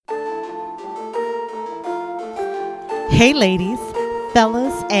Hey, ladies,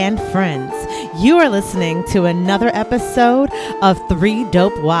 fellas, and friends. You are listening to another episode of Three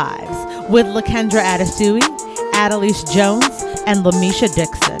Dope Wives with LaKendra Adesui, Adelise Jones, and Lamisha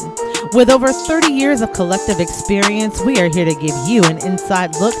Dixon. With over 30 years of collective experience, we are here to give you an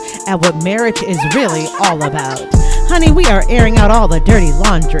inside look at what marriage is really all about. Honey, we are airing out all the dirty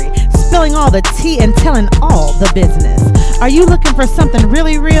laundry, spilling all the tea, and telling all the business. Are you looking for something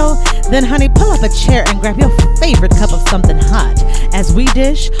really real? Then, honey, pull up a chair and grab your favorite cup of something hot as we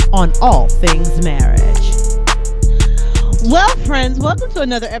dish on all things marriage. Well, friends, welcome to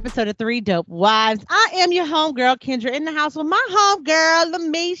another episode of Three Dope Wives. I am your homegirl, Kendra, in the house with my homegirl,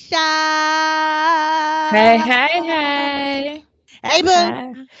 Lamisha. Hey, hey, hey. Hey,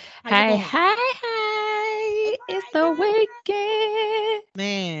 boo. Hey. It's the weekend.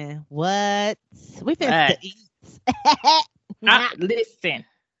 Man, what? We finna eat. Listen.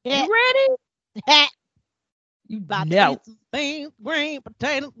 You ready? You about No. to eat some beans, green,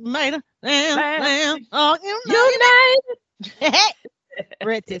 potato, tomato, lamb. Oh, You name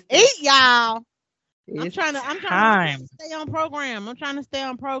ready to eat, y'all. I'm It's trying to stay on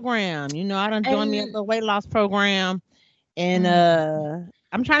program. You know, I done joined me a little weight loss program, and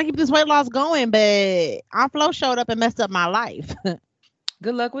I'm trying to keep this weight loss going, but Aunt Flo showed up and messed up my life.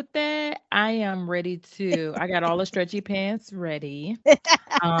 Good luck with that. I am ready to. I got all the stretchy pants ready.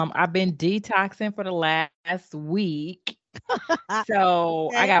 I've been detoxing for the last week. So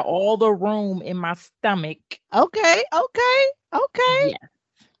Okay. I got all the room in my stomach. Okay. Yeah.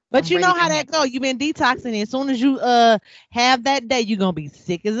 But I'm you know ready how to that go. You've been detoxing. As soon as you have that day, you're gonna be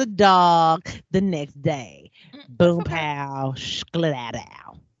sick as a dog the next day. Boom, pow,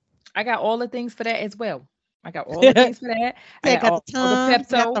 skladadow. I got all the things for that as well. I got all the things for that. I got all the Tums, got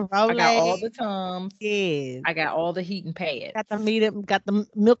the Pepto. I got all Rolaids. the Tums. Yes. I got all the heating pads. Got the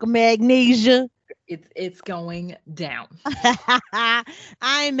milk of magnesia. It's going down. I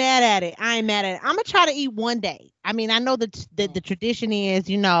ain't mad at it. I'm gonna try to eat one day. I mean, I know that the tradition is,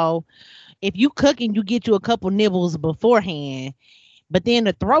 you know, if you cooking, you get you a couple nibbles beforehand, but then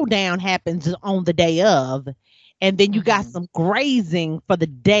the throwdown happens on the day of, and then you got some grazing for the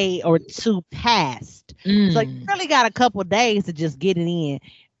day or two past. So you really got a couple days to just get it in.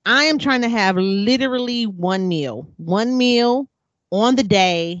 I am trying to have literally one meal on the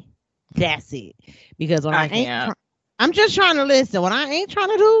day. That's it. Because when I'm just trying to listen. What I ain't trying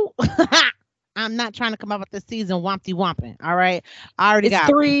to do, I'm not trying to come up with this season wompty womping. All right. I already got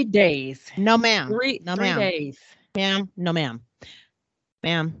 3 days. No, ma'am. Three days. Ma'am. No, ma'am.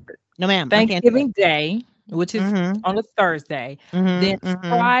 Ma'am. No, ma'am. Thanksgiving Day, which is on a Thursday. Then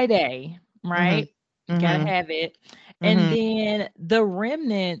Friday, right? Gotta have it. And then the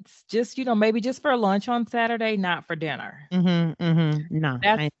remnants, just, you know, maybe just for lunch on Saturday, not for dinner. No.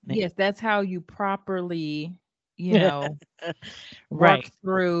 That's how you properly, you know, Right. work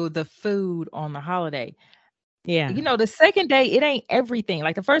through the food on the holiday. Yeah. You know, the second day, it ain't everything.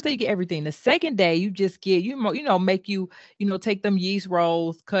 Like the first day, you get everything. The second day, you just get, take them yeast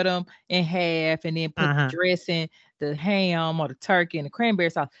rolls, cut them in half, and then put the dressing, the ham or the turkey and the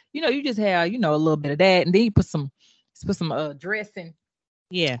cranberry sauce. You know, you just have, a little bit of that. And then you put some dressing.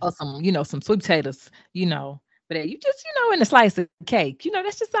 Yeah. Or some sweet potatoes, but you just, in a slice of cake,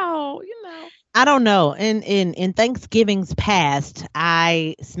 that's just all, I don't know. In Thanksgiving's past,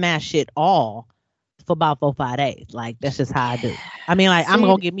 I smash it all for about 4-5 days. Like, that's just how I do. I mean, like, I'm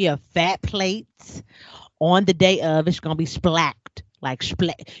gonna give me a fat plate on the day of. It's gonna be splacked. Like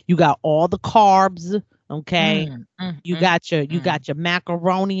you got all the carbs. Okay. You got your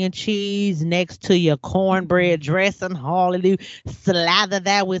macaroni and cheese next to your cornbread dressing. Hallelujah. Slather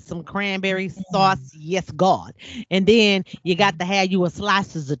that with some cranberry sauce. Yes, God. And then you got to have you a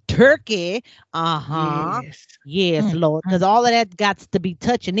slices of turkey. Yes, Lord. Because all of that got to be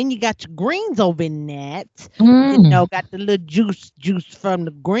touched. And then you got your greens over in that. Got the little juice from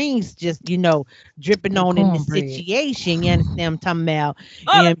the greens just, dripping on in the situation. You understand what I'm talking about?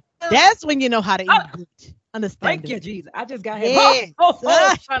 And that's when you know how to eat good. Understand? Thank you, Jesus. I just got here. I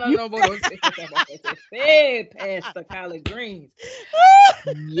don't know what said past the collard greens.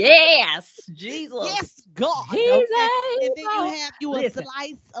 Yes, Jesus. Yes, God. He's and then you have a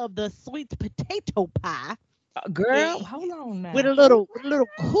slice of the sweet potato pie. Girl, hold on now. With a little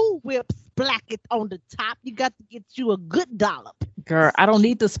Cool Whip splacket on the top. You got to get you a good dollop. Girl, I don't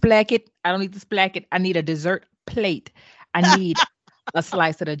need the splacket. I need a dessert plate. I need a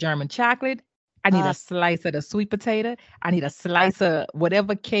slice of the German chocolate. I need a slice of the sweet potato. I need a slice of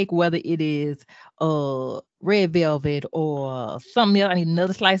whatever cake, whether it is red velvet or something else. I need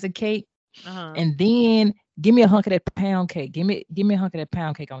another slice of cake. And then give me a hunk of that pound cake. Give me a hunk of that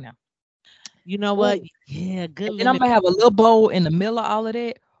pound cake on now. You know what? Yeah, good And then I'm lemon. gonna have a little bowl in the middle of all of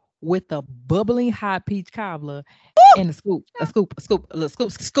that with a bubbling hot peach cobbler and a little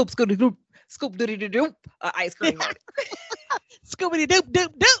scoop, doody doop, ice cream on it. Scooby doop doop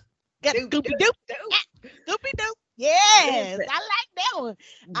doop. Got Doop, Scooby doop, doop. doop. Scooby doop. Yes, Yes, I like that one.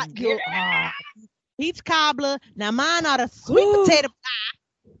 yeah. Peach cobbler. Now mine are the sweet Ooh. potato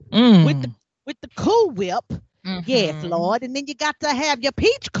Mm. with the Cool Whip. Yes, Mhm. Lord. And then you got to have your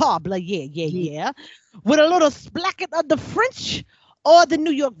peach cobbler. Yeah. Yeah. With a little splacket of the French or the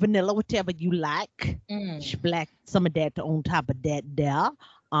New York vanilla, whichever you like. Mm. Splack some of that on top of that there.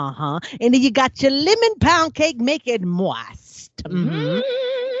 Uh-huh. And then you got your lemon pound cake, make it moist. Mm.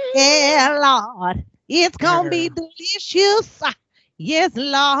 Yeah, Lord. It's gonna be Girl, delicious. Yes,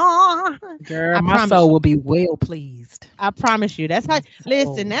 Lord. girl, I my promise soul you. will be well pleased. I promise you. That's how My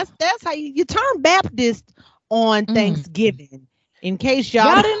listen, soul. that's how you turn Baptist on Mm. Thanksgiving. In case y'all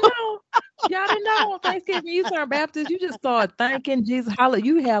Y'all don't didn't know. Y'all didn't know on Thanksgiving you turn Baptist. You just start thanking Jesus.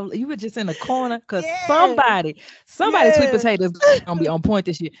 You were just in the corner because Yes, somebody sweet yes, potatoes gonna be on point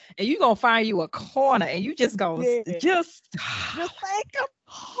this year, and you gonna find you a corner, and you just gonna yes. just Just thank him.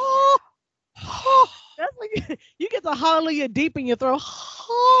 Oh, oh. That's when you get the hallelujah deep in your throat.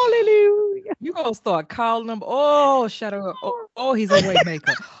 Hallelujah. you gonna start calling him. Oh, shut up. Oh, he's a way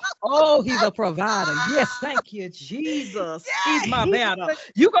maker. Oh, he's a provider. Yes, thank you, Jesus. He's Yeah, my he's banner. a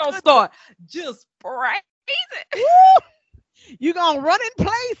You gonna good. start just praising. You gonna run in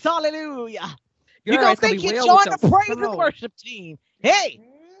place. Hallelujah. You Girl, gonna it's gonna be think you well with joined your the praise and soul. worship team. Hey,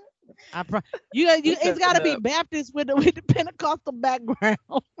 you We it's got to be finna, Baptist with the Pentecostal background.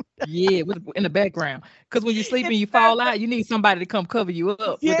 yeah, in the background. Because when you sleep In and the you fall background. out, you need somebody to come cover you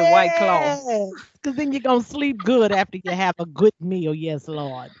up with the white cloth. Yes, because then you're gonna sleep good after you have a good meal. Yes,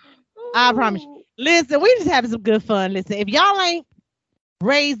 Lord. I promise you. Ooh. Listen, we just having some good fun. Listen, if y'all ain't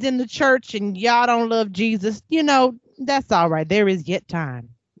raised in the church and y'all don't love Jesus, that's all right. There is yet time.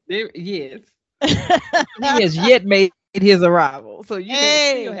 Yes. He has yet made his arrival. So you still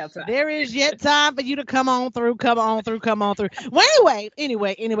Hey, have time. there is yet time for you to come on through, come on through, come on through. Well,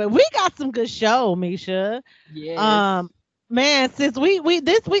 anyway, we got some good show, Misha. Yes. Um, man, since we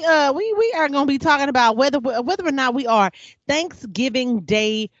are gonna be talking about whether or not we are Thanksgiving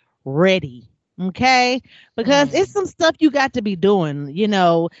Day ready. Okay, because it's Mm. some stuff you got to be doing,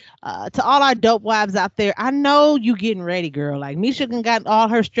 to all our dope wives out there. I know you getting ready, girl. Like Misha got all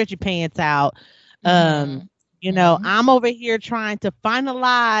her stretchy pants out. Um, Mm-hmm. Mm-hmm. I'm over here trying to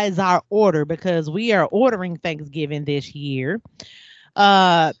finalize our order because we are ordering Thanksgiving this year.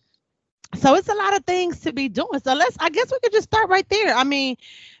 Uh, so it's a lot of things to be doing. So I guess we could just start right there. I mean,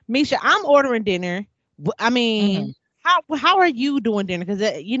 Misha, I'm ordering dinner. I Mm-hmm. mean, how are you doing dinner? Because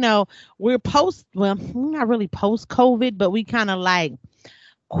we're we're not really post COVID, but we kind of like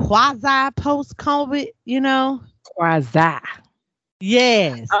quasi post COVID. Quasi.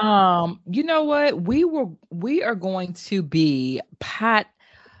 Yes. You know what? We are going to be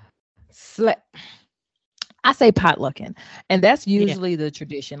sla- I say potlucking, and that's Yeah. usually the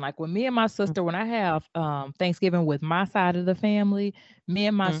tradition. Like when me and my sister, when I have Thanksgiving with my side of the family, me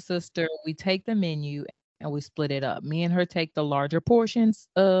and my Mhm. sister, we take the menu and we split it up. Me and her take the larger portions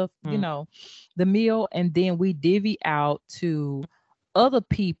of, Mhm. the meal, and then we divvy out to other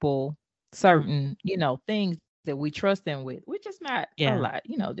people Mhm. certain, things that we trust them with, which is not a Yeah. lot,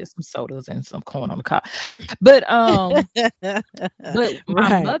 just some sodas and some corn on the cob. But my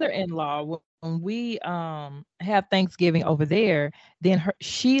Right. mother-in-law, when we have Thanksgiving over there, then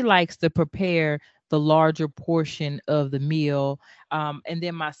she likes to prepare the larger portion of the meal. And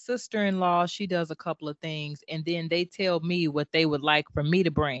then my sister-in-law, she does a couple of things, and then they tell me what they would like for me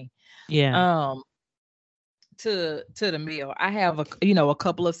to bring Yeah. um to the meal. I have a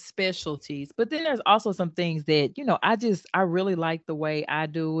couple of specialties, but then there's also some things that, I really like the way I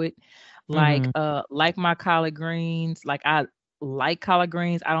do it. Mhm. Like my collard greens. Like I like collard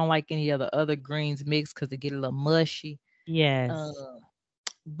greens. I don't like any of the other greens mixed because they get a little mushy. Uh, Yes.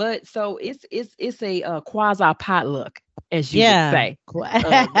 but so it's a quasi potluck, as you would Yeah. say.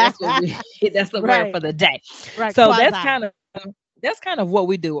 That's what we that's the word Right. for the day. Right. So Quasi. that's kind of what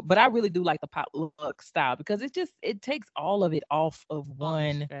we do. But I really do like the potluck style because it takes all of it off of All the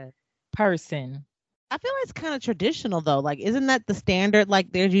one stress. person. I feel like it's kind of traditional though. Like, isn't that the standard?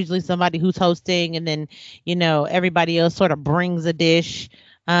 Like, there's usually somebody who's hosting, and then everybody else sort of brings a dish.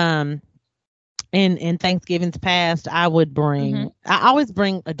 Um, in Thanksgiving's past, Hmm. I always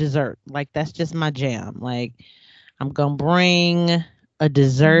bring a dessert. Like, that's just my jam. Like, I'm gonna bring a Hmm.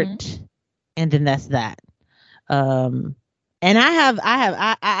 dessert, and then that's that. Um, and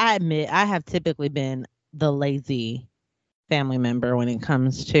I admit I have typically been the lazy family member when it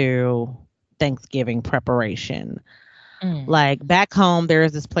comes to Thanksgiving preparation. Mm. Like back home, there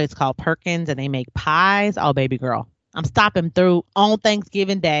is this place called Perkins, and they make pies. Oh, baby girl, I'm stopping through on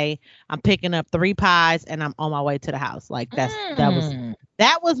Thanksgiving Day. I'm picking up 3 pies, and I'm on my way to the house. Like Mm.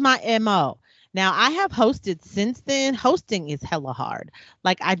 that was my MO. Now I have hosted since then. Hosting is hella hard.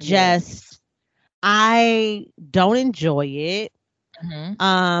 Like Yes. I don't enjoy it. Hmm.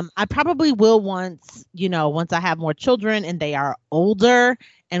 I probably will once, once I have more children and they are older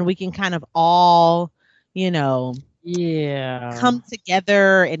and we can kind of all, you know, Yeah. come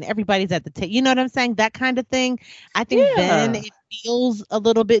together and everybody's at the table. You know what I'm saying? That kind of thing. I think then Yeah. it feels a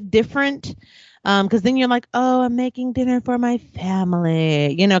little bit different. Because then you're like, oh, I'm making dinner for my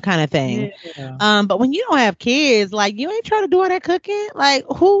family, kind of thing. Yeah. But when you don't have kids, like you ain't trying to do all that cooking. Like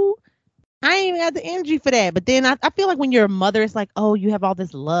who I ain't even got the energy for that. But then I feel like when you're a mother, it's like, oh, you have all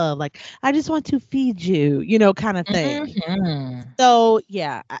this love. Like, I just want to feed you, kind of thing. Hmm. So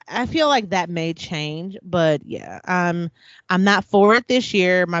yeah, I feel like that may change. But yeah, I'm not for it this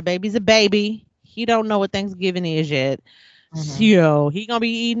year. My baby's a baby. He don't know what Thanksgiving is yet. Hmm. So he gonna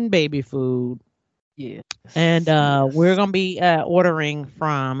be eating baby food. Yes. And we're Yes. gonna be ordering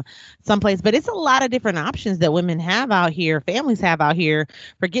from someplace, but it's a lot of different options that women have out here, families have out here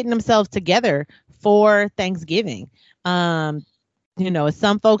for getting themselves together for Thanksgiving. Um,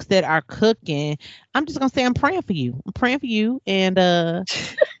 some folks that are cooking. I'm just gonna say I'm praying for you. I'm praying for you, and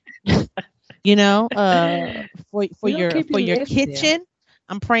for We don't your keep for you your lifted. kitchen.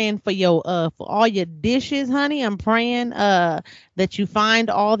 I'm praying for your for all your dishes, honey. I'm praying that you find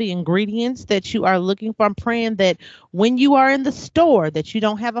all the ingredients that you are looking for. I'm praying that when you are in the store that you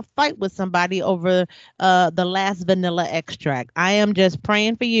don't have a fight with somebody over the last vanilla extract. I am just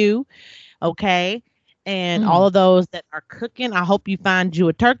praying for you, okay? And all Mm. of those that are cooking, I hope you find you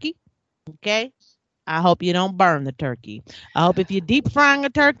a turkey, okay? I hope you don't burn the turkey. I hope if you're deep frying a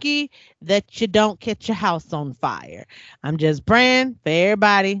turkey that you don't catch your house on fire. I'm just praying for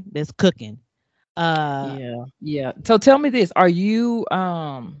everybody that's cooking. Uh Yeah. Yeah. So tell me this. Are you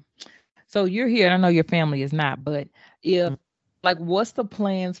so you're here, and I know your family is not, but if like what's the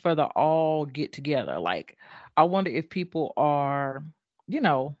plans for the all get together? Like I wonder if people are,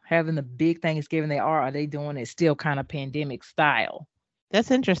 having the big Thanksgiving are they doing it still kind of pandemic style?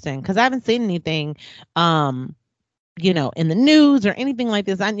 that's interesting because I haven't seen anything um in the news or anything like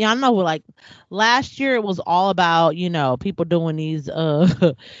this. I know like last year it was all about, people doing these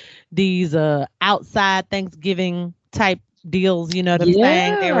these outside Thanksgiving type deals, you know what I'm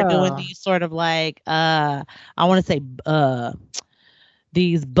saying? They were doing Yeah. these sort of like I want to say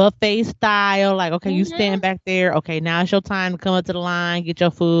these buffet style, like, okay, you stand Mhm. back there. Okay, now it's your time to come up to the line, get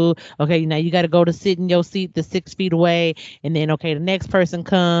your food. Okay, now you got to go to sit in your seat the 6 feet away, and then okay, the next person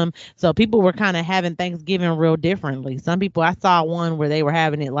come. So people were kind of having Thanksgiving real differently. Some people, I saw one where they were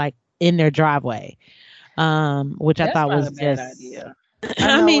having it like in their driveway, which I That's thought not a was bad just, idea.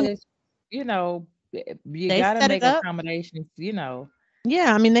 I I know mean, it's, you they got to set it make up. accommodations.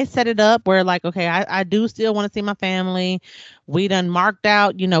 Yeah, I mean, they set it up where, like, okay, I do still want to see my family. We done marked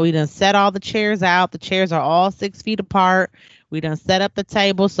out, we done set all the chairs out. The chairs are all 6 feet apart. We done set up the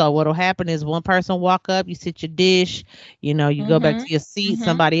table. So what'll happen is one person walk up, you sit your dish, you go back to Mhm. your seat. Mhm.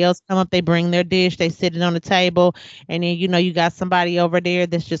 Somebody else come up, they bring their dish, they sit it on the table, and then you got somebody over there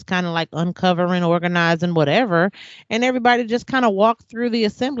that's just kind of like uncovering, organizing, whatever, and everybody just kind of walks through the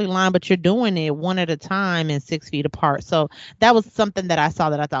assembly line, but you're doing it one at a time and 6 feet apart. So that was something that I saw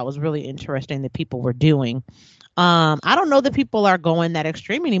that I thought was really interesting that people were doing. I don't know that people are going that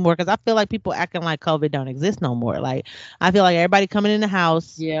extreme anymore because I feel like people acting like COVID don't exist no more. Like I feel like everybody coming in the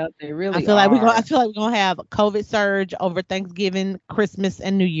house. Yeah, they I really feel like I are. feel like we're gonna have a COVID surge over Thanksgiving, Christmas,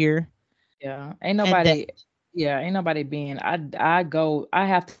 and New Year. Yeah. Ain't And that nobody yeah, ain't nobody being I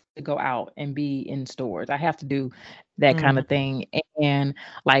have to go out and be in stores. I have to do that kind of mhm. thing. And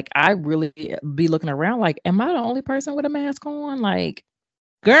like I really be looking around like, am I the only person with a mask on? Like,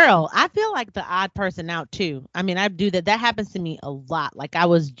 Girl, I feel like the odd person out too. I mean, I do that. That happens to me a lot. Like I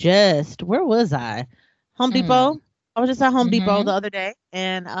was just where was I? Home mm, Depot. I was just at Home Depot the mhm. other day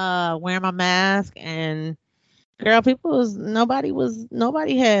and wearing my mask and girl,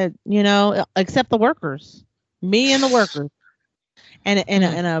 nobody had, except the workers. Me and the workers.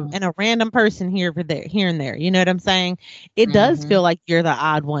 Mm, And a random person here and there. You know what I'm saying? It does mhm. feel like you're the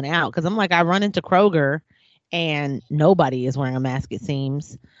odd one out because I'm like I run into Kroger and nobody is wearing a mask, it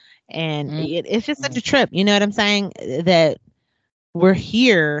seems. And Mm, it's just such mm. a trip, you know what I'm saying? That we're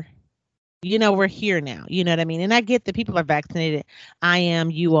here, we're here now. You know what I mean? And I get that people are vaccinated. I am,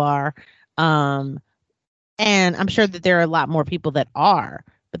 you are. Um, and I'm sure that there are a lot more people that are,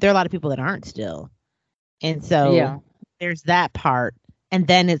 but there are a lot of people that aren't still. And so Yeah. there's that part. and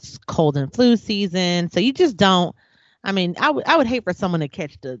then it's cold and flu season. So you just don't. I mean, I would hate for someone to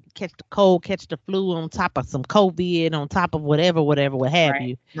catch the cold, catch the flu on top of some COVID, on top of whatever, what have Right.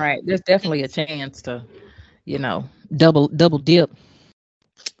 you. Right. There's definitely a chance to, double dip.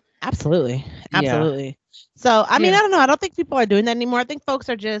 Absolutely. Yeah. Absolutely. So, I mean, Yeah. I don't know. I don't think people are doing that anymore. I think folks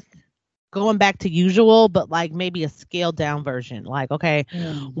are just going back to usual, but like maybe a scaled down version. Like, okay,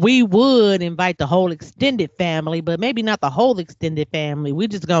 Mm. we would invite the whole extended family, but maybe not the whole extended family. We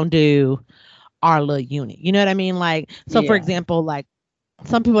just gonna do our little unit. You know what I mean? Like, so for Yeah. example, like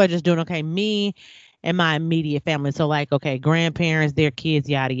some people are just doing okay, me and my immediate family. So like, okay, grandparents, their kids,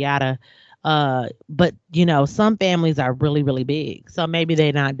 yada yada. But some families are really, really big. So maybe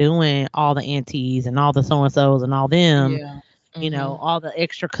they're not doing all the aunties and all the so and so's and all them, Yeah. Hmm. all the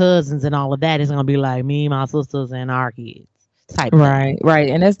extra cousins and all of that is gonna be like me, my sisters, and our kids type thing. Right, right.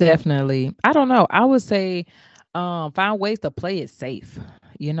 And that's definitely, I don't know. I would say find ways to play it safe.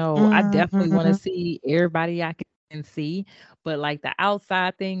 I definitely want to Mm-hmm. see everybody I can see, but like the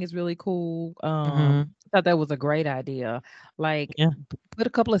outside thing is really cool. Mm-hmm. I thought that was a great idea. Like Yeah. put a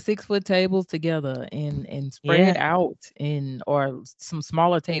couple of 6 foot tables together and spread Yeah. it out in or some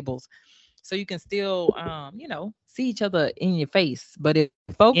smaller tables so you can still see each other in your face. But if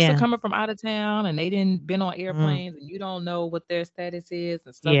folks are Yeah. coming from out of town and they didn't been on Mm. airplanes and you don't know what their status is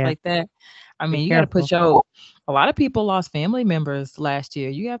and stuff Yeah. like that, I Be mean, you got to careful. put your a lot of people lost family members last year.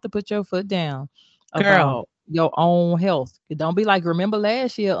 You have to put your foot down Girl. about your own health. It don't be like, remember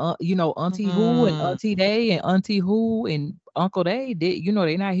last year, Auntie who and Mm. Auntie Day and Auntie who and Uncle Day did,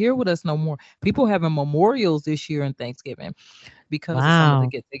 they not here with us no more. People having memorials this year and Thanksgiving because of some of the Wow.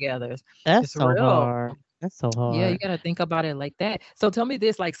 get-togethers. That's It's so real. hard. That's so Yeah, you hard. got to think about it like that. So tell me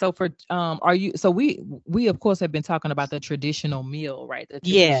this, like, so for are you so we of course have been talking about the traditional meal, right? The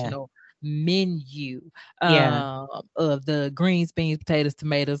Yeah. traditional menu Yeah. of the greens, beans, potatoes,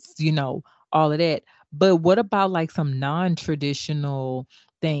 tomatoes, all of that. But what about like some non-traditional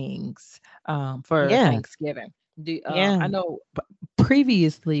things for Yeah. Thanksgiving? I Yeah. know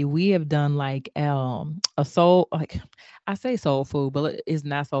previously we have done like a soul, like I say soul food, but it's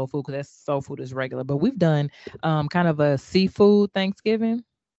not soul food because that's soul food is regular. But we've done kind of a seafood Thanksgiving.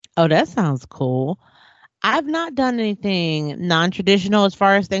 Oh, that sounds cool. I've not done anything non-traditional as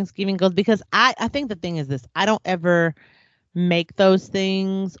far as Thanksgiving goes because I think the thing is this. I don't ever make those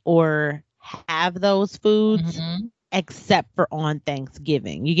things or have those foods Hmm. except for on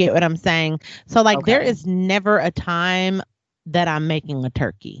Thanksgiving. You get what I'm saying? So like there Okay. is never a time that I'm making a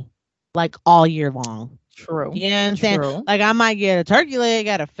turkey like all year long. True. You know what I'm saying? True. Like I might get a turkey leg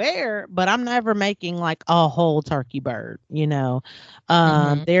at a fair, but I'm never making like a whole turkey bird.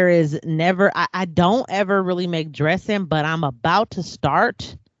 Hmm. There is never I don't ever really make dressing, but I'm about to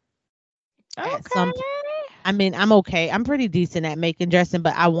start at some Okay. I mean, I'm okay. I'm pretty decent at making dressing,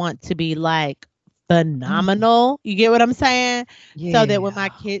 but I want to be like Mm. phenomenal. You get what I'm saying? Yeah. So that when my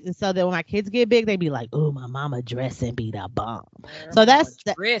kids get big, they be like, "Oh, my mama dressing be the bomb." Girl, So mama that's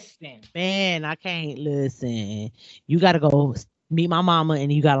that. dressing. Man, I can't listen. You got to go meet my mama,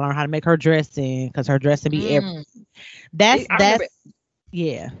 and you got to learn how to make her dressing because her dressing be every. Mm. That's I remember.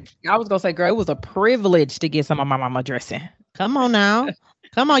 yeah. I was gonna say, girl, it was a privilege to get some of my mama dressing. Come on now.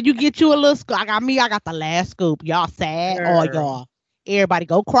 Come on, you get you a little scoop. I got me, I got the last scoop. Y'all sad or Girl. y'all. Everybody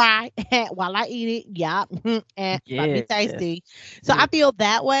go cry while I eat it. Yup. And it's about to be Yes. tasty. So I Yes. feel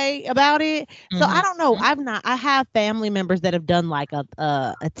that way about it. So I Hmm. don't know. I have family members that have done like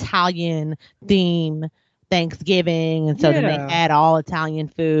a Italian theme Thanksgiving. And so then they Yeah. had all Italian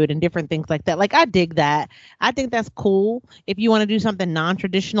food and different things like that. Like I dig that. I think that's cool. If you want to do something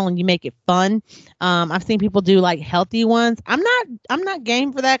non-traditional and you make it fun, I've seen people do like healthy ones. I'm not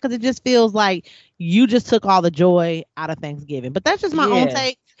game for that because it just feels like you just took all the joy out of Thanksgiving. But that's just my own Yes.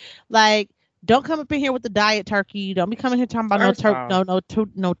 take. Like, don't come up in here with the diet turkey. Don't be coming here talking about no First turk, off, no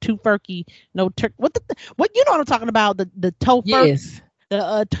tofurkey, no turk. What you know what I'm talking about? The tofurkey, yes.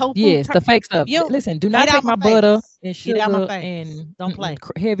 the tofu. Yes, the fake stuff. You Listen, do get not out take my my butter face. and Get out my sugar face. and Don't play.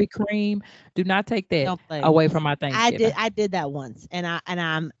 heavy cream. Do not take that Don't play. away from my Thanksgiving. I did that once, and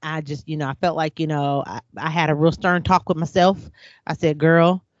I just I felt like I had a real stern talk with myself. I said,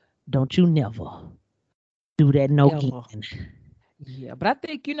 "Girl, don't you never do that no again." Ever. Yeah, but I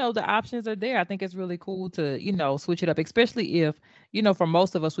think the options are there. I think it's really cool to switch it up, especially if for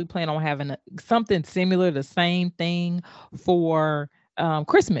most of us we plan on having something similar, the same thing for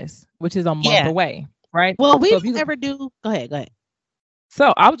Christmas, which is a month Yeah. away, right? Well, we So if don't you ever do. Go ahead. Go ahead.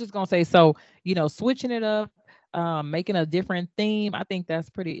 So I was just gonna say, so switching it up, making a different theme. I think that's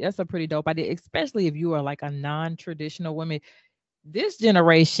a pretty dope idea, especially if you are like a non-traditional woman. This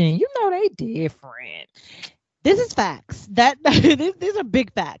generation, they different. This is facts. These are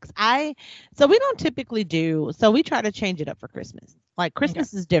big facts. So we don't typically do. So we try to change it up for Christmas. Like Okay.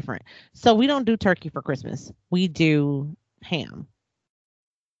 Christmas is different. So we don't do turkey for Christmas. We do ham.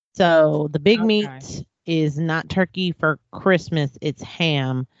 So the big Okay. meat is not turkey for Christmas. It's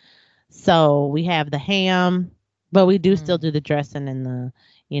ham. So we have the ham, but we do still Mm, do the dressing and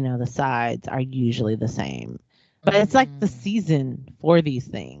the sides are usually the same. But it's like the mm, season for these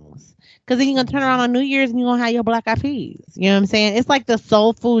things. Because then you're going to turn around mhm. on New Year's and you're going to have your black eyed peas. You know what I'm saying? It's like the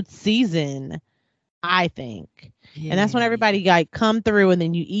soul food season, I think. And that's when Yeah. everybody like come through and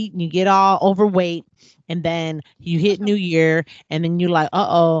then you eat and you get all overweight. And then you hit New Year and then you're like,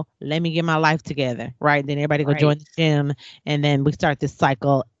 uh-oh, let me get my life together. Right. Then everybody go Right. join the gym. And then we start this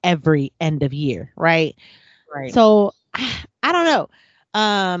cycle every end of year. Right. Right. So I don't know.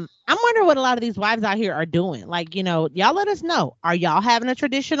 I'm wondering what a lot of these wives out here are doing. Like, y'all let us know. Are y'all having a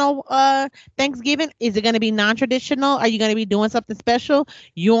traditional Thanksgiving? Is it going to be non-traditional? Are you going to be doing something special?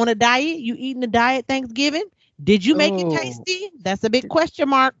 You on a diet? You eating a diet Thanksgiving? Did you make it Oh, tasty? That's a big question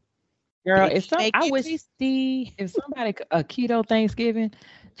mark. girl, Did you make I it wish tasty? if somebody a keto Thanksgiving,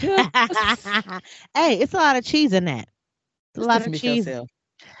 just Hey, it's a lot of cheese in that. It's a lot of dismiss cheese. yourself.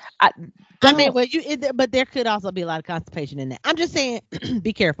 I I mean, don't well, but there could also be a lot of constipation in that. I'm just saying,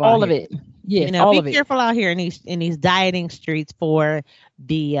 be careful out all of here. it. Yes, all Be of it. careful out here in these dieting streets for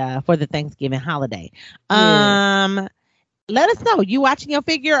the Thanksgiving holiday. Yes. Let us know. You watching your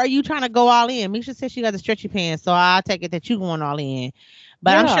figure? Or are you trying to go all in? Misha said she got the stretchy pants, so I'll take it that you going all in.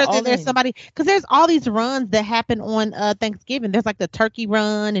 But I'm Yeah, sure that all there's in. somebody because there's all these runs that happen on Thanksgiving. There's like the turkey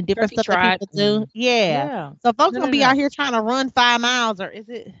run and different Turkey stuff that trot. people do. Yeah. Yeah. So folks No, gonna no, be out no. here trying to run 5 miles or is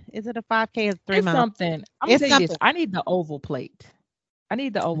it a 5K or three It's miles? something. I'm gonna It's tell you this. something. I need the oval plate. I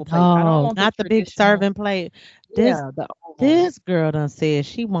need the oval plate. I don't No, want the not the big traditional. serving plate. This Yeah, the oval. this girl done said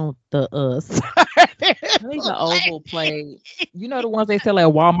she want the I need the oval plate. You know the ones they sell at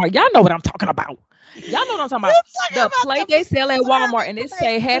Walmart. Y'all know what I'm talking about. Y'all know what I'm talking You about. talking The about plate the they big sell at Walmart and serving it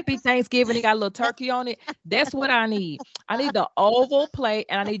say plate? Happy Thanksgiving. It got a little turkey on it. That's what I need. I need the oval plate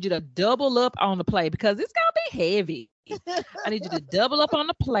and I need you to double up on the plate because it's gonna be heavy. I need you to double up on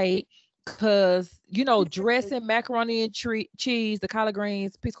the plate because dressing, macaroni and cheese, the collard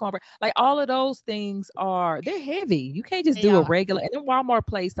greens, piece of cornbread, like all of those things they're heavy. You can't just They do a are. regular. And then Walmart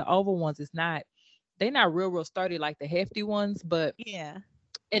plates, the oval ones, it's not. They're not real sturdy like the hefty ones, but Yeah.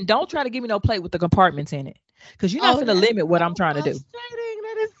 and don't try to give me no plate with the compartments in it. Because you're not Oh, finna that's limit what so I'm trying to do. frustrating.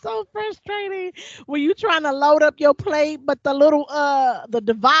 That is so frustrating. When you trying to load up your plate, but the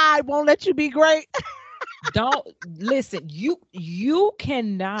divide won't let you be great. Don't listen, you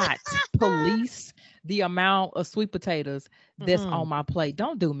cannot police the amount of sweet potatoes that's on Mm-mm. my plate.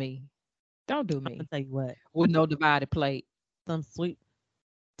 Don't do me. Don't do I'm gonna me tell you what. with no divided plate. Some sweet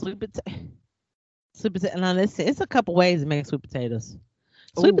potato sweet potato. Now listen, it's a couple ways to make sweet potatoes.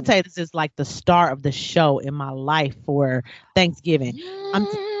 Sweet Ooh. potatoes is like the star of the show in my life for Thanksgiving. I'm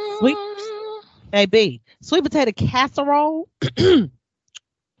sweet baby. Sweet potato casserole.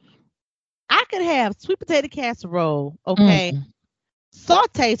 I could have sweet potato casserole, okay? Mm.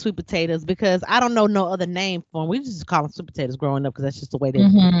 Saute sweet potatoes because I don't know no other name for them. We just call them sweet potatoes growing up because that's just the way they.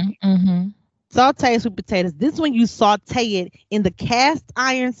 Mhm. Mhm. Saute sweet potatoes. This when you saute it in the cast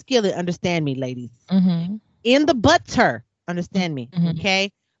iron skillet. Understand me, ladies. Mhm. In the butter. Understand me, Mhm.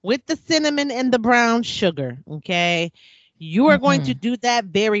 okay? With the cinnamon and the brown sugar, okay? You are going to Mhm. do that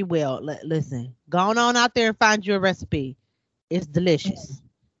very well. Listen, go on out there and find you a recipe. It's delicious.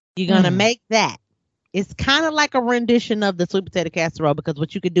 You're gonna Mm. make that. It's kind of like a rendition of the sweet potato casserole because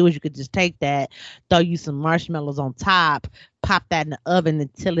what you could do is you could just take that, throw you some marshmallows on top, pop that in the oven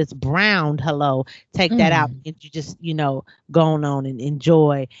until it's browned. Hello, take that out Mm. and you just go on and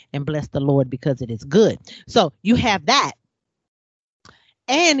enjoy and bless the Lord because it is good. So you have that,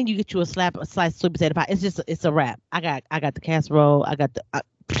 and then you get you a slice of sweet potato pie. It's a wrap. I got the casserole. I got the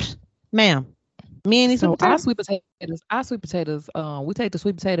ma'am. Me and these sweet So our potatoes. sweet potatoes, we take the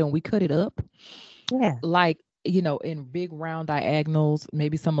sweet potato and we cut it up Yeah. like in big round diagonals,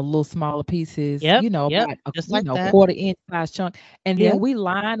 maybe some a little smaller pieces, Yep. Yep. about a Just like that. quarter inch size chunk, and then Yep. we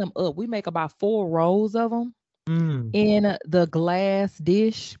line them up. We make about 4 rows of them Mm. in the glass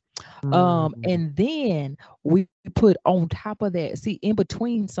dish. Mm. And then we put on top of that. See, in between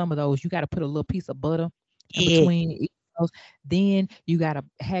some of those, you got to put a little piece of butter in Yeah. between each of those. Then you got to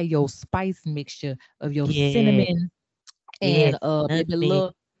have your spice mixture of your Yeah. cinnamon and Yes. maybe a Nutmeg.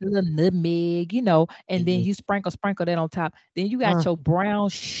 little nutmeg, and then Yeah. you sprinkle that on top. Then you got Uh, your brown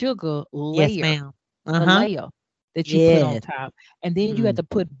sugar yes, layer, ma'am. the Uh-huh. layer that you put on Yes. top. And then you have Mm. to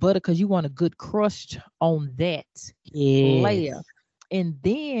put butter because you want a good crust on that layer. Yes. And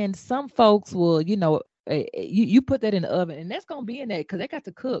then some folks will, You put that in the oven, and that's gonna be in there because they got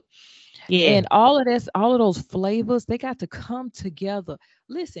to cook, Yeah. and all of this, all of those flavors, they got to come together.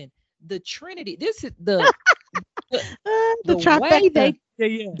 Listen, the Trinity. This is the, The the way trifecta. they, Yeah,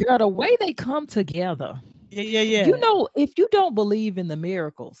 yeah. girl, the way they come together. Yeah, You yeah, know, if you don't believe in the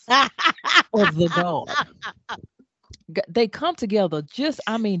miracles yeah. of the God, they come together just,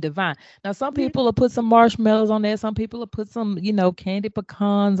 I mean, divine. Now some people will put some marshmallows on there, some people will put some, candy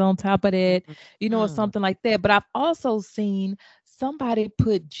pecans on top of that, or Mm. something like that. But I've also seen somebody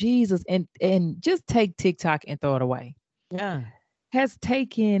put Jesus, and just take TikTok and throw it away. Yeah. Has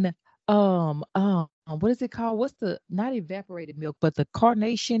taken what is it called, what's the, not evaporated milk, but the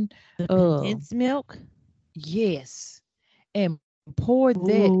carnation, The uh condensed milk. yes, and poured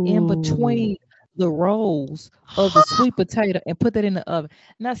that in Ooh. between the rolls of the sweet potato and put that in the oven.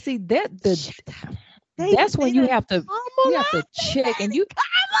 Now, see that Shit. that's They when you done have to, caramelized check, and it.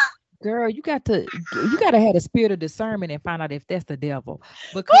 girl, you got to have a spirit of discernment and find out if that's the devil,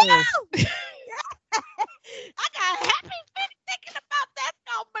 because Woo! I got happy feet thinking about that.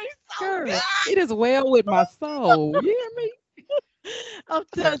 Gonna be so girl, good. it is well with my soul. You hear me? I'm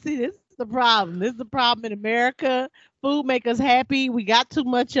telling you, this is the problem. This is the problem in America. Food make us happy. We got too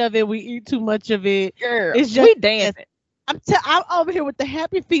much of it. We eat too much of it. Girl, It's just we yes. dancing. I'm over here with the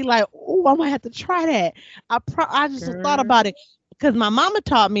happy feet, like, oh, I might have to try that. I just thought Girl, about it because my mama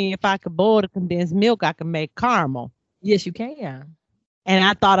taught me if I could boil the condensed milk, I could make caramel. yes, you can. And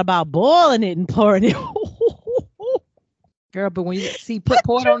I thought about boiling it and pouring it. Girl, but when you see,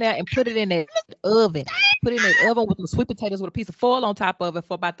 pour it on there and put it in that oven. Put it in that oven with some sweet potatoes with a piece of foil on top of it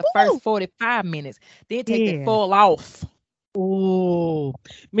for about the first 45 minutes. Then take that Yeah. foil off. Oh,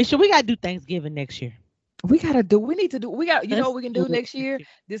 Misha, we gotta do Thanksgiving next year. We need to do, we got, Let's what we can do do it next year?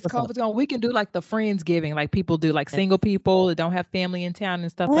 This What's up? COVID's gone. We can do like the Friendsgiving, like people do, like single people that don't have family in town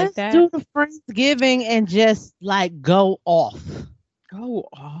and stuff like Let's that. do the Friendsgiving and just like go off. Go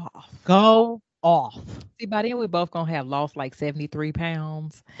off. Go off. See, by then we both gonna have lost like 73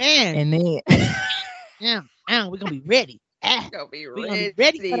 pounds. Man, And then yeah, we're gonna be ready. gonna be We're gonna be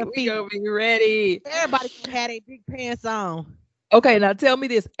ready for the We feast. gonna be ready. Everybody gonna have their big pants on. Okay, now tell me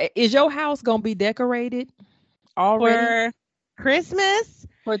this. Is your house gonna be decorated already For Christmas.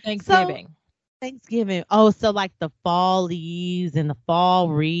 for Thanksgiving? Thanksgiving. Oh, so like the fall leaves and the fall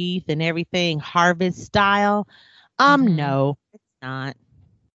wreath and everything, harvest style. Mhm. No, it's not.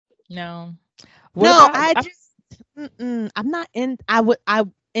 No. What No, about I just I'm not in. I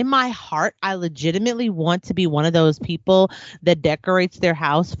in my heart, I legitimately want to be one of those people that decorates their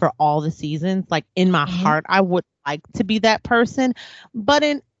house for all the seasons. Like in my Mhm. heart, I would like to be that person, but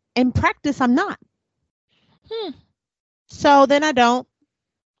in practice, I'm not. Hmm. So then I don't.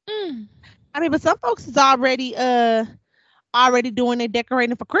 Mm. I mean, but some folks is already doing their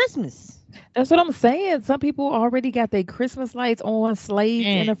decorating for Christmas. That's what I'm saying. Some people already got their Christmas lights on, sleighs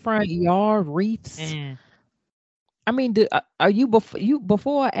in the front yard, wreaths. Mm. I mean, are you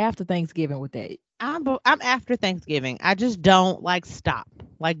before or after Thanksgiving with that? I'm after Thanksgiving. I just don't like stop.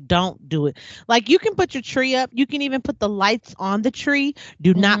 Like don't do it. Like you can put your tree up. You can even put the lights on the tree.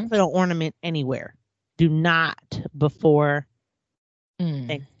 Do not Mhm. put an ornament anywhere. Do not before Mm.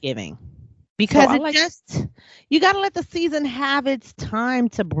 Thanksgiving. Because I it like- just you got to let the season have its time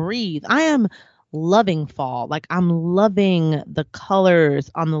to breathe. I am loving fall. Like I'm loving the colors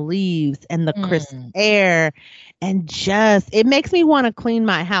on the leaves and the crisp air, and just it makes me want to clean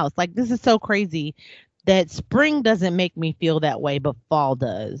my house. Like this is so crazy that spring doesn't make me feel that way, but fall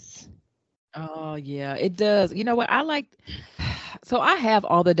does. Oh yeah, it does. You know what? So I have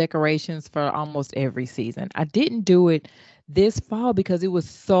all the decorations for almost every season. I didn't do it this fall because it was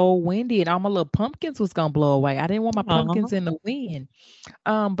so windy and all my little pumpkins was gonna blow away. I didn't want my pumpkins in the wind.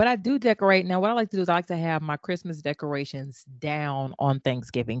 But I do decorate. Now, what I like to do is I like to have my Christmas decorations down on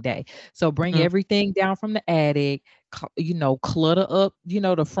Thanksgiving Day. So bring everything down from the attic, clutter up,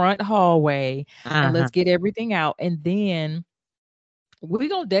 the front hallway, and let's get everything out. And then we're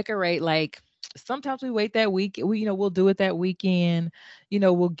gonna decorate. Like sometimes we wait that week. We'll do it that weekend.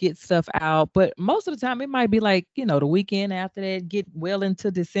 We'll get stuff out. But most of the time, it might be like the weekend after that. Get well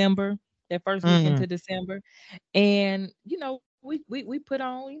into December. That first week into December, and we put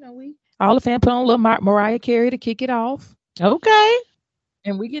on, we all the fam put on a little Mariah Carey to kick it off. Okay.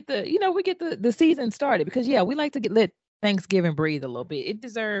 And we get the season started because we like to let Thanksgiving breathe a little bit. It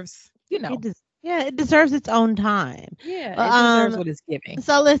deserves, it deserves its own time. Yeah, it deserves what it's giving.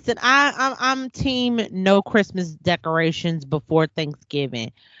 So listen, I'm team no Christmas decorations before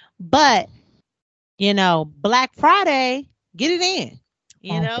Thanksgiving, but Black Friday, get it in.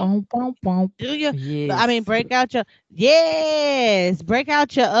 You know, Bum, bum, bum. do your, I mean, Yes. break out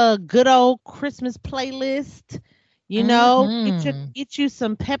your good old Christmas playlist. You know, Mm-hmm. get you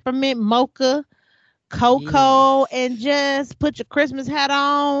some peppermint mocha cocoa Yes. and just put your Christmas hat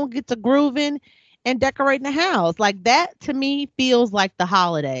on, get to grooving and decorating the house. Like that to me feels like the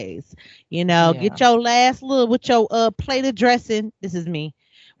holidays. You know, Yeah. get your last little with your plate of dressing. This is me.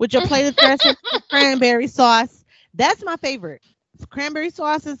 With your plate of dressing, some cranberry sauce. That's my favorite. Cranberry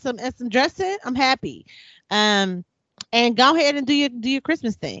sauce and some dressing. I'm happy. Um and go ahead and do your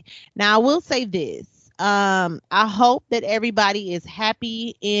Christmas thing. Now I will say this. I hope that everybody is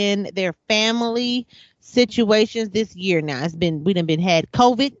happy in their family situations this year. Now we done been had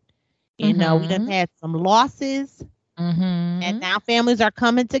COVID, you know, we done Mm-hmm. had some losses, and Mm-hmm. now families are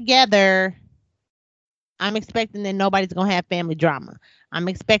coming together. I'm expecting that nobody's gonna have family drama. I'm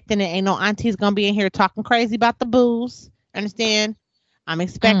expecting that ain't no aunties gonna be in here talking crazy about the booze. Understand? I'm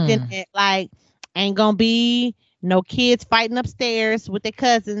expecting Mm. it like ain't gonna be no kids fighting upstairs with their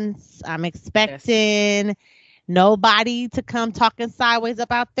cousins. I'm Yes. expecting nobody to come talking sideways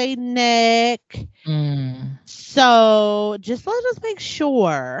about their neck. Mm. So just let us make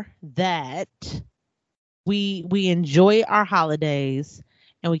sure that we enjoy our holidays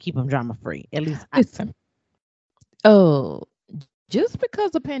and we keep them drama free. At least I do. Listen. Oh, just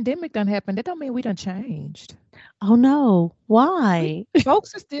because the pandemic done happened, that don't mean we done changed. Oh no, We why?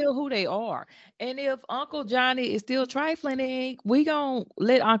 folks are still who they are. And if Uncle Johnny is still trifling, then we gonna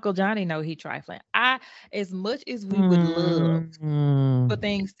let Uncle Johnny know he trifling. As much as we would love Mm, for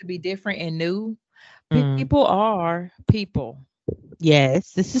things to be different and new, mm. people are people.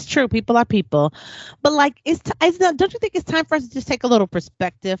 Yes, this is true. People are people, but like, it's not. Don't you think it's time for us to just take a little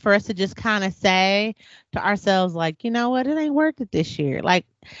perspective, for us to just kind of say to ourselves, like, you know what, it ain't worth it this year. Like,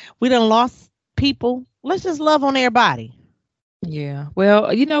 we done lost people. Let's just love on everybody. Yeah.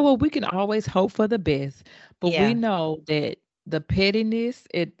 Well, you know what? We can always hope for the best, but we Yeah. know that the pettiness,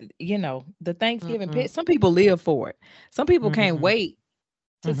 the Thanksgiving Mm-mm, pet, some people live for it. Some people can't mm-mm, wait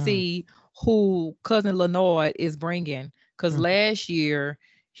to mm-mm, see who cousin Lenore is bringing. Because mm-mm, last year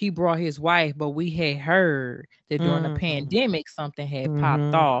he brought his wife, but we had heard that during the mm-mm, pandemic something had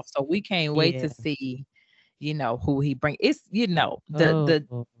popped mm-hmm. off. So we can't wait to Yeah. see, who he bring. It's Oh, the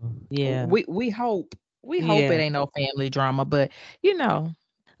yeah. we hope it Yeah. ain't no family drama, but you know,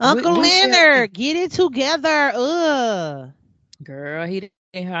 we Uncle we shall see. Leonard, get it together. Ugh. Girl, he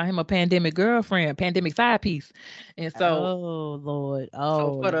didn't have him a pandemic girlfriend, pandemic side piece. And Oh Lord.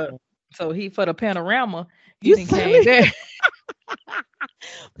 so Oh for the Lord. so he for the panorama, he You didn't came silly. there.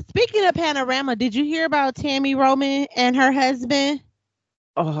 Speaking of panorama, did you hear about Tammy Roman and her husband?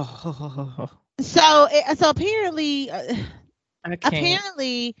 Oh, So apparently, I can't.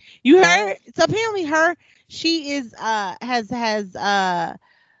 apparently you heard. So apparently, she is has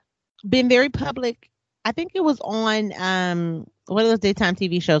been very public. I think it was on one of those daytime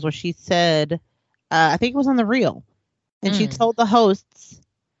TV shows where she said, I think it was on The Real, and she Mm. told the hosts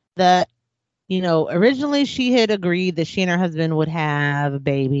that, you know, originally she had agreed that she and her husband would have a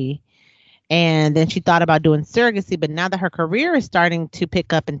baby, and then she thought about doing surrogacy, but now that her career is starting to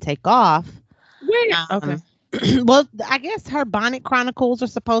pick up and take off, Where? Okay. um, well, I guess her Bonnet Chronicles are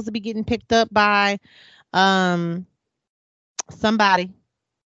supposed to be getting picked up by um somebody,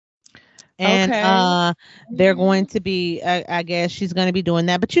 and Okay. they're going Mhm. to be, I guess she's going to be doing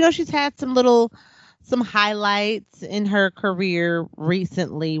that. But you know, she's had some highlights in her career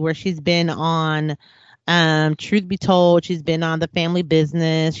recently where she's been on Truth Be Told, she's been on The Family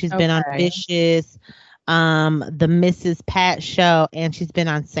Business, she's been on Okay. Vicious, the Mrs. Pat show, and she's been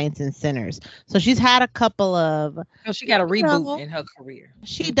on Saints and Sinners. So she's had a couple of, So she got a you reboot know, in her career.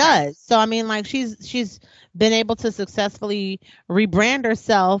 she Okay. does. So I mean, like, she's been able to successfully rebrand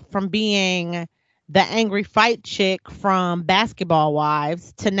herself from being the angry fight chick from Basketball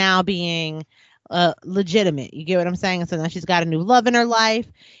Wives to now being legitimate. You get what I'm saying? So now she's got a new love in her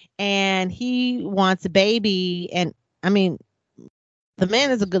life, and he wants a baby. And I mean, the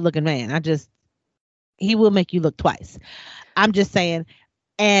man is a good looking man. He will make you look twice. I'm just saying.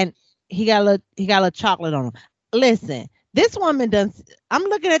 And he got a little chocolate on him. Listen, this woman does. I'm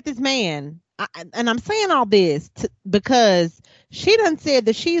looking at this man, and I'm saying all this because she done said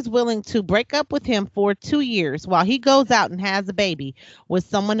that she's willing to break up with him for 2 years while he goes out and has a baby with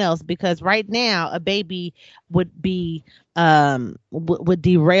someone else, because right now a baby would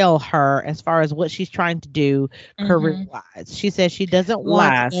derail her as far as what she's trying to do career Mm-hmm. wise. She says she doesn't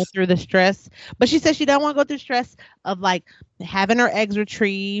want to go Lies. through the stress, but she says she don't want to go through stress of like having her eggs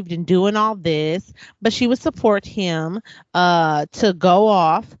retrieved and doing all this, but she would support him to go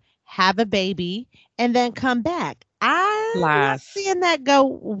off, have a baby, and then come back. not Lies. seeing that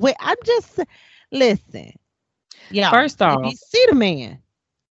go. I'm just listen, y'all. First If you off, see the man,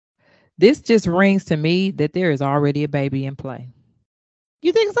 this just rings to me that there is already a baby in play.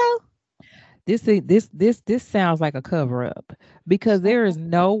 you think so? This sounds like a cover up because there is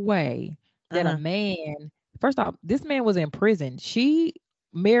no way that a Uh-huh. man. First off, this man was in prison. She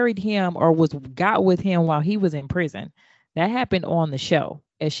married him or was got with him while he was in prison. That happened on the show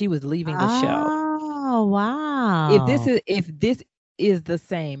as she was leaving the show. Oh If this wow! is if this is the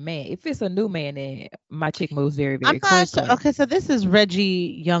same man, if it's a new man, then my chick moves very I'm very not sure. quickly. Okay, so this is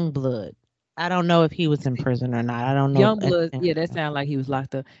Reggie Youngblood. I don't know if he was in prison or not. I don't know Young blood, anything yeah, that about sounded like he was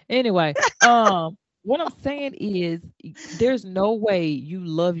locked up. Anyway, what I'm saying is there's no way you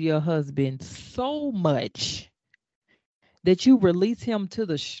love your husband so much that you release him to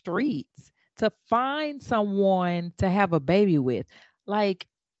the streets to find someone to have a baby with. Like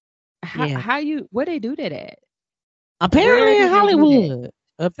Yeah. how you where they do that at? Where Apparently in do they do that? Hollywood.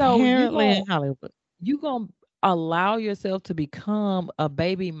 So Apparently in Hollywood. you gonna allow yourself to become a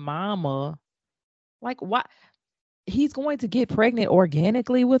baby mama? Like what? He's going to get pregnant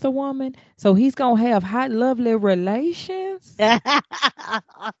organically with a woman, so he's gonna have hot, lovely relations.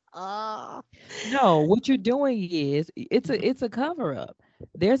 No, what you're doing is it's a cover up.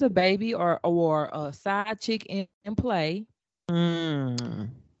 There's a baby or a side chick in play, Mm.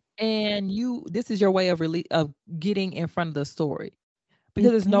 and this is your way of getting in front of the story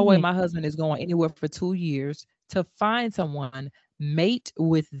because there's no way Okay. my husband is going anywhere for 2 years to find someone, mate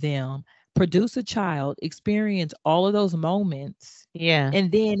with them, produce a child, experience all of those moments, Yeah.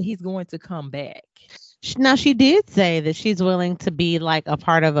 and then he's going to come back. Now she did say that she's willing to be like a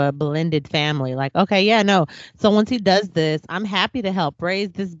part of a blended family. Like, okay, yeah, no. So once he does this, I'm happy to help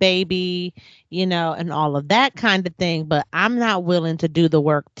raise this baby, and all of that kind of thing. But I'm not willing to do the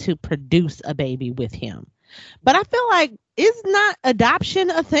work to produce a baby with him. But I feel like is not adoption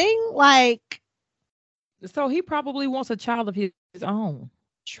a thing? Like, So he probably wants a child of his own.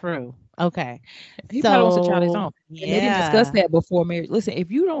 true. Okay. He probably wants a child of his So own. And they didn't discuss yeah. that before marriage. Listen, if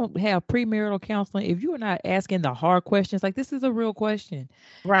you don't have premarital counseling, if you're not asking the hard questions, like this is a real question.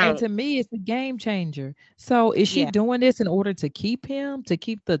 And Right. to me, it's a game changer. So is she Yeah. doing this in order to keep him, to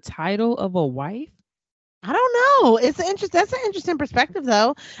keep the title of a wife? I don't know. That's an interesting perspective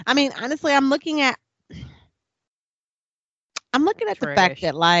though. I mean, honestly, I'm looking at the fact Trash.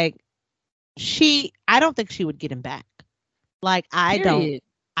 that like I don't think she would get him back. Like Period.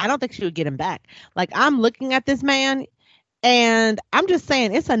 I don't think she would get him back. Like I'm looking at this man and I'm just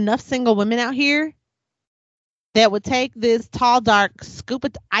saying it's enough single women out here that would take this tall dark scoop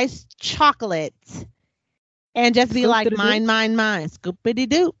of iced chocolate and just be Scoop to like the do. mine, scoopity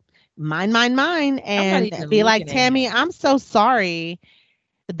doop, mine, I'm not and even be like, looking at Tammy, him. I'm so sorry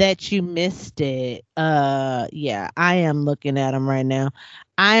that you missed it. Yeah, I am looking at him right now.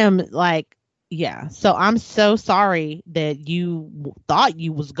 I am like, yeah. So I'm so sorry that you thought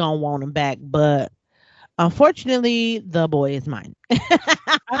you was gonna want him back, but unfortunately, the boy is mine.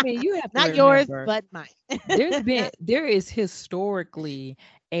 I mean, you have to Not yours, remember but mine. there is historically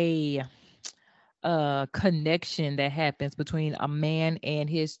a connection that happens between a man and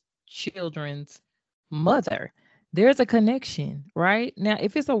his children's mother. There's a connection, right? Now,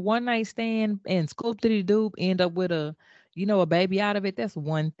 if it's a one night stand and scoop diddy doop end up with a baby out of it, that's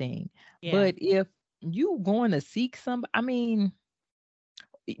one thing. Yeah, But if you going to seek some, I mean,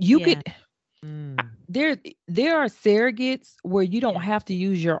 you yeah. could Mm. there there are surrogates where you don't Yeah. have to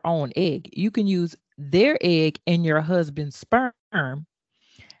use your own egg. You can use their egg and your husband's sperm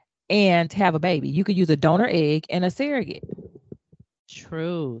and have a baby. You could use a donor egg and a surrogate.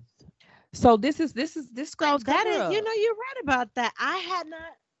 Truth. So this So screams that cover is, up. you're right about that. I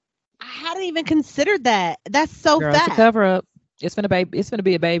hadn't even considered that. That's so Girl, it's a fast. cover up. It's gonna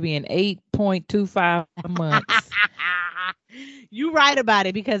be a baby in 8.25 months. You right about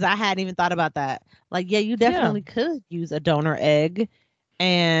it because I hadn't even thought about that. Like, yeah, you Yeah. definitely could use a donor egg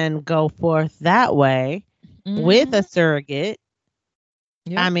and go forth that way with a Hmm. surrogate.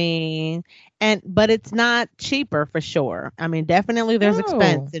 I Yep. mean, but it's not cheaper for sure. I mean, definitely there's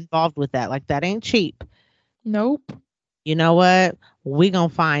expense No. involved with that. Like that ain't cheap. Nope. You know what? We gonna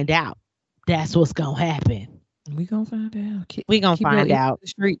find out. That's what's gonna happen. We gonna find out. Keep, We gonna keep your find ears out. to the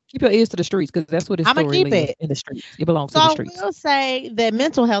street. Keep your ears to the streets because that's what this I'm gonna story keep lives it. in the streets. It belongs So to the I streets. will say that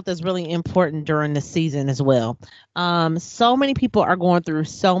mental health is really important during the season as well. So many people are going through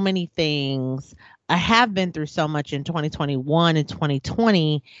so many things. I have been through so much in 2021 and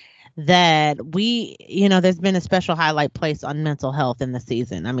 2020 that there's been a special highlight placed on mental health in the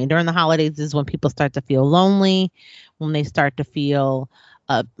season. I mean, during the holidays is when people start to feel lonely, when they start to feel,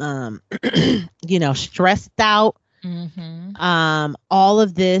 stressed out. Mm-hmm. All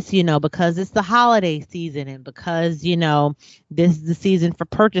of this, because it's the holiday season, and because, this is the season for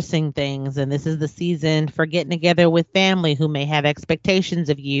purchasing things, and this is the season for getting together with family who may have expectations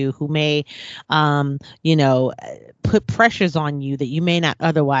of you, who may, put pressures on you that you may not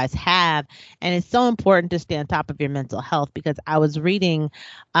otherwise have. And it's so important to stay on top of your mental health, because I was reading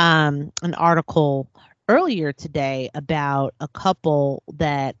an article earlier today about a couple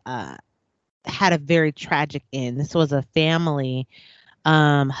that had a very tragic end. This was a family,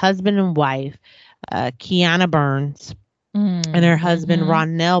 husband and wife, Kiana Burns and her husband,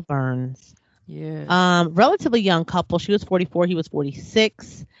 Ronell Burns. Yeah. Relatively young couple. She was 44, he was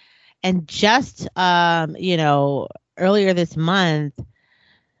 46. And just, earlier this month,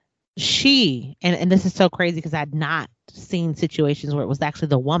 and this is so crazy because I'd not seen situations where it was actually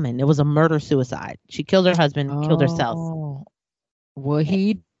the woman. It was a murder-suicide. She killed her husband, killed herself. Oh, what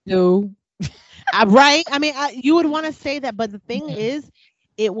he do? Right? I mean, you would want to say that, but the thing is,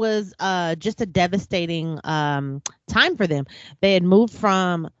 it was just a devastating time for them. They had moved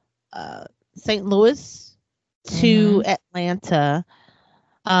from St. Louis to Atlanta,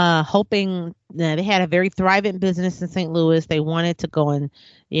 hoping they had a very thriving business in St. Louis. They wanted to go and,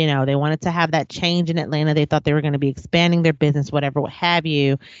 they wanted to have that change in Atlanta. They thought they were going to be expanding their business, whatever, what have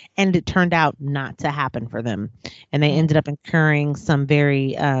you. And it turned out not to happen for them. And they ended up incurring some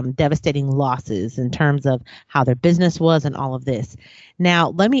very devastating losses in terms of how their business was and all of this. Now,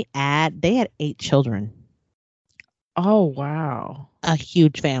 let me add, they had 8 children. Oh, wow. A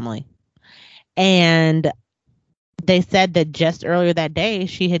huge family. And they said that just earlier that day,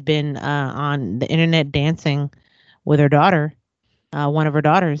 she had been on the internet dancing with her daughter, one of her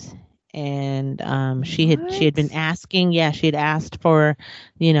daughters. And she had been asking, she had asked for,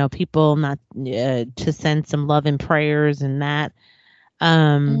 people not to send some love and prayers and that.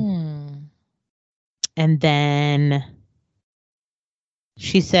 And then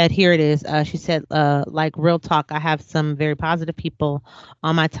she said, here it is. She said, like real talk, I have some very positive people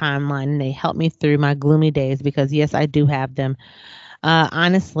on my timeline, and they help me through my gloomy days because, yes, I do have them.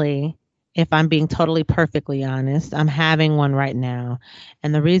 Honestly, if I'm being totally perfectly honest, I'm having one right now.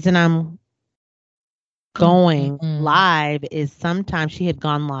 And the reason I'm going live is sometimes she had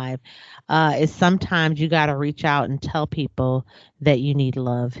gone live. Is sometimes you got to reach out and tell people that you need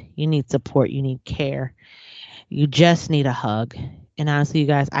love, you need support, you need care. You just need a hug. And honestly, you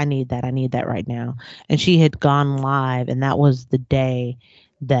guys, I need that right now. And she had gone live, and that was the day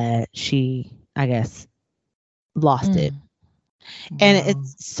that she, I guess, lost it. Wow. And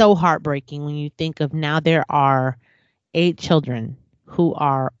it's so heartbreaking when you think of now there are 8 children who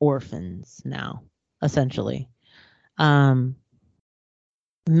are orphans now, essentially. Mental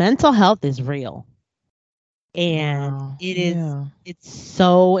health is real. And it's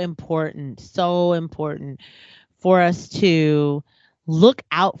so important for us to look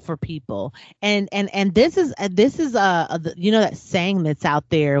out for people. And this is that saying that's out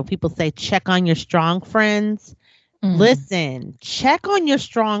there. People say, check on your strong friends. Listen, check on your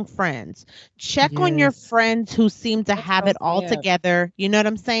strong friends. Check on your friends who seem to have it all together. You know what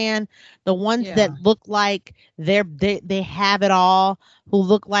I'm saying? The ones that look like they have it all, who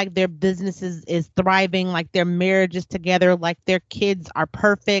look like their business is thriving, like their marriage is together, like their kids are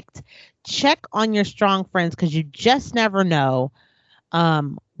perfect. Check on your strong friends, because you just never know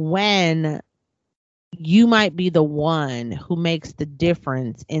when you might be the one who makes the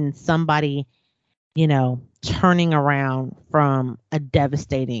difference in somebody, turning around from a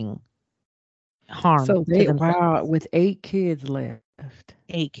devastating harm. So with 8 kids left.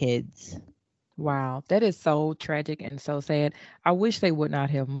 8 kids. Wow, that is so tragic and so sad. I wish they would not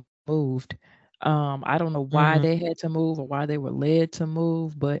have moved. I don't know why they had to move or why they were led to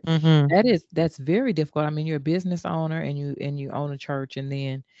move, but that's very difficult. I mean, you're a business owner and you own a church, and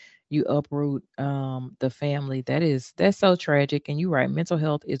then you uproot the family. That's so tragic. And you're right, mental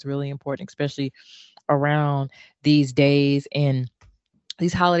health is really important, especially around these days and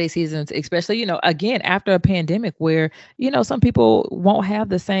these holiday seasons, especially, again, after a pandemic where, some people won't have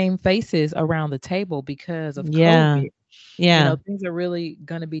the same faces around the table because of COVID. Things are really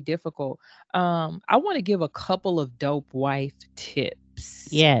going to be difficult. I want to give a couple of dope wife tips.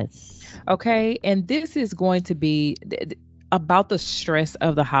 Yes. Okay. And this is going to be about the stress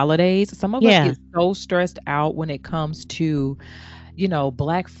of the holidays. Some of us get so stressed out when it comes to,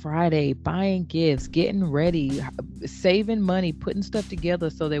 Black Friday, buying gifts, getting ready, saving money, putting stuff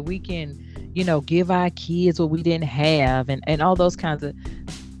together so that we can, give our kids what we didn't have, and all those kinds of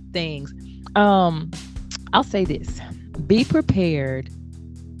things. I'll say this: be prepared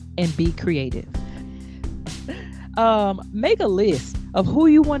and be creative. Make a list of who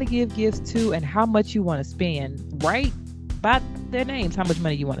you want to give gifts to and how much you want to spend. Write by their names how much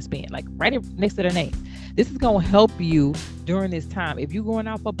money you want to spend. Like, write it next to their names. This is going to help you during this time. If you're going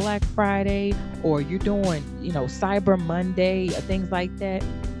out for Black Friday, or you're doing, Cyber Monday or things like that,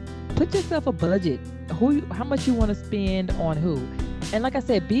 put yourself a budget. How much you want to spend on who. And like I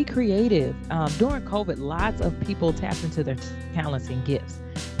said, be creative. During COVID, lots of people tapped into their talents and gifts.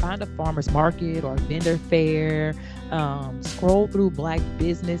 Find a farmer's market or vendor fair. Scroll through Black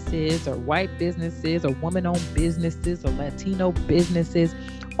businesses or white businesses or woman-owned businesses or Latino businesses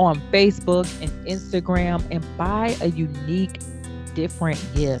on Facebook and Instagram, and buy a unique, different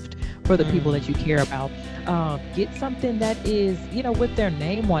gift for the people that you care about. Get something that is, with their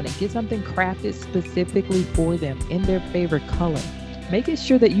name on it. Get something crafted specifically for them in their favorite color. Making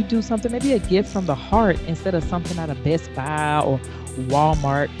sure that you do something, maybe a gift from the heart instead of something out of Best Buy or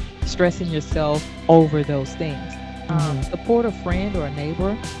Walmart, stressing yourself over those things. Support a friend or a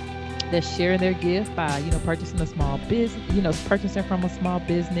neighbor that's sharing their gift by, purchasing a small business, purchasing from a small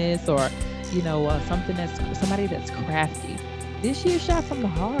business, or, something somebody that's crafty. This year, shot from the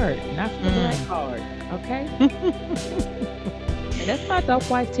heart, not from the black card. Okay. And that's my dope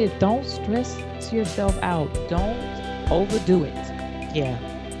wife tip. Don't stress yourself out. Don't overdo it. Yeah.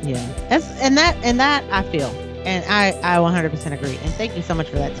 And that I feel, and I 100% agree. And thank you so much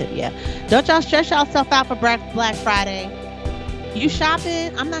for that tip. Yeah. Don't y'all stress yourself out for Black Friday. You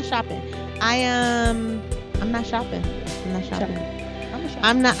shopping? I'm not shopping. I'm not shopping.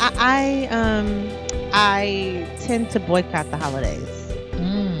 I tend to boycott the holidays.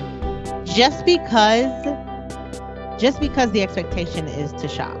 Just because the expectation is to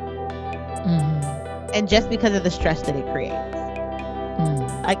shop. And just because of the stress that it creates.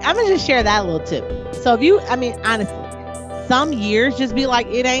 Like, I'm gonna just share that little tip. So honestly, some years just be like,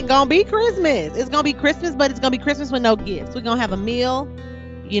 it ain't gonna be Christmas. It's gonna be Christmas, but it's gonna be Christmas with no gifts. We're gonna have a meal,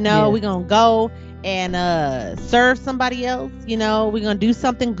 we're gonna go and serve somebody else, we're gonna do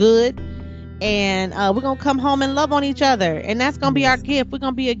something good, and we're gonna come home and love on each other, and that's gonna be our gift. We're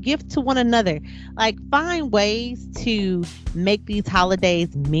gonna be a gift to one another. Like, find ways to make these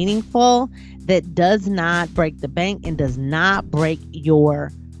holidays meaningful that does not break the bank and does not break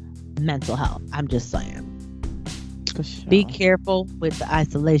your mental health. I'm just saying. For sure. Be careful with the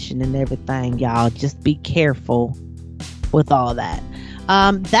isolation and everything, y'all. Just be careful with all that.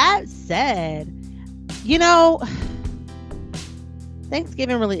 That said,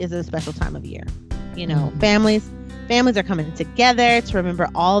 Thanksgiving really is a special time of year. Families are coming together to remember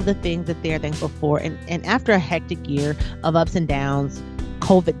all the things that they're thankful for. And after a hectic year of ups and downs,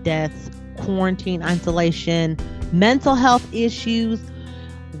 COVID deaths, quarantine, isolation, mental health issues,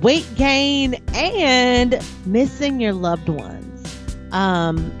 weight gain, and missing your loved ones,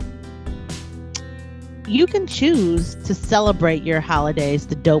 you can choose to celebrate your holidays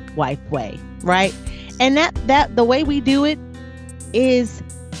the dope wife way, right? And that the way we do it is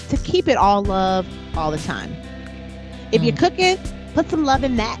to keep it all love all the time. If you're cooking, put some love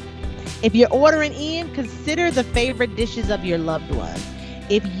in that. If you're ordering in, consider the favorite dishes of your loved ones.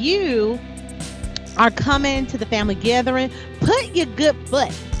 If you are coming to the family gathering, put your good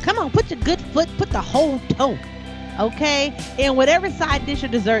foot. Come on, put your good foot, put the whole toe, okay? And whatever side dish or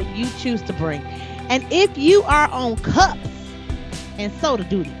dessert you choose to bring. And if you are on cups and soda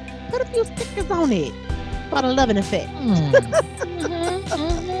duty, put a few stickers on it for the loving effect.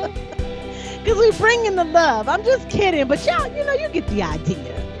 Because we bring in the love. I'm just kidding, but y'all, you get the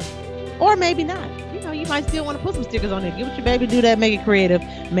idea. Or maybe not. You might still want to put some stickers on it. Give it your baby, do that, make it creative,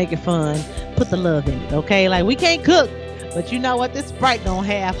 make it fun. Put the love in it, okay? Like, we can't cook, but you know what? This Sprite don't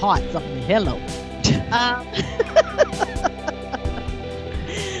have hearts on it. Hello.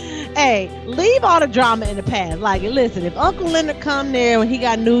 Hey, leave all the drama in the past. Like, listen, if Uncle Leonard come there when he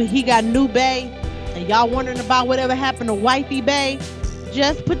got new bae, and y'all wondering about whatever happened to wifey bae,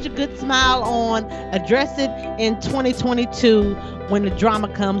 just put your good smile on, address it in 2022 when the drama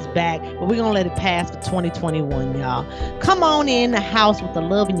comes back, but we're gonna let it pass for 2021, y'all. Come on in the house with the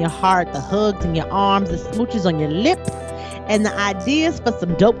love in your heart, the hugs in your arms, the smooches on your lips, and the ideas for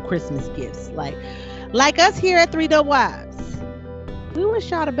some dope Christmas gifts. Like us here at Three Dope Wives, we wish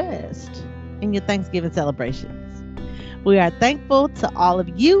y'all the best in your Thanksgiving celebrations. We are thankful to all of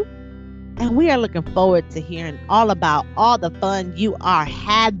you, and we are looking forward to hearing all about all the fun you are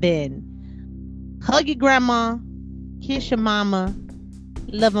having. Hug your grandma, kiss your mama,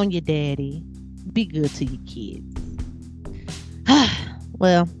 love on your daddy, be good to your kids.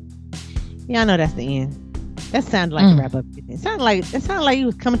 Well, y'all know that's the end. That sounded like a wrap up. It sounded like you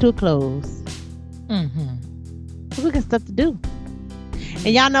was coming to a close. We got stuff to do. And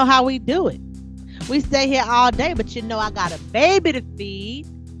y'all know how we do it. We stay here all day, but you know I got a baby to feed.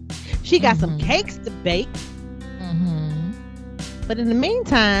 She got some cakes to bake. But in the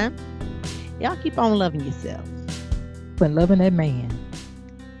meantime, y'all keep on loving yourself. And loving that man.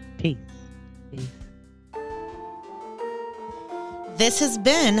 Peace. This has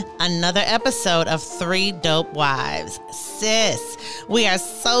been another episode of 3 Dope Wives. Sis, we are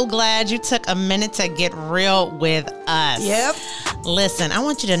so glad you took a minute to get real with us. Yep. Listen, I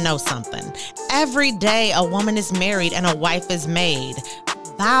want you to know something. Every day a woman is married and a wife is made.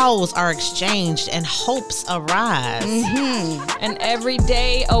 Vows are exchanged and hopes arise. And every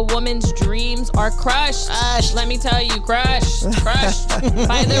day a woman's dreams are crushed. Let me tell you, crushed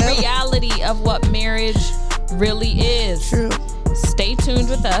by the reality of what marriage really is. True. Stay tuned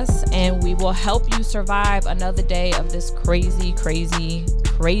with us and we will help you survive another day of this crazy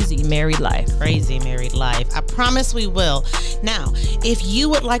married life. Crazy married life. I promise we will. Now, if you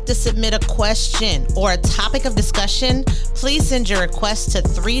would like to submit a question or a topic of discussion, please send your request to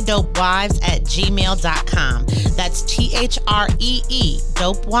 3dopewives@gmail.com. That's THREE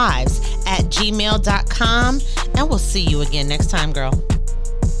dopewives@gmail.com. And we'll see you again next time, girl.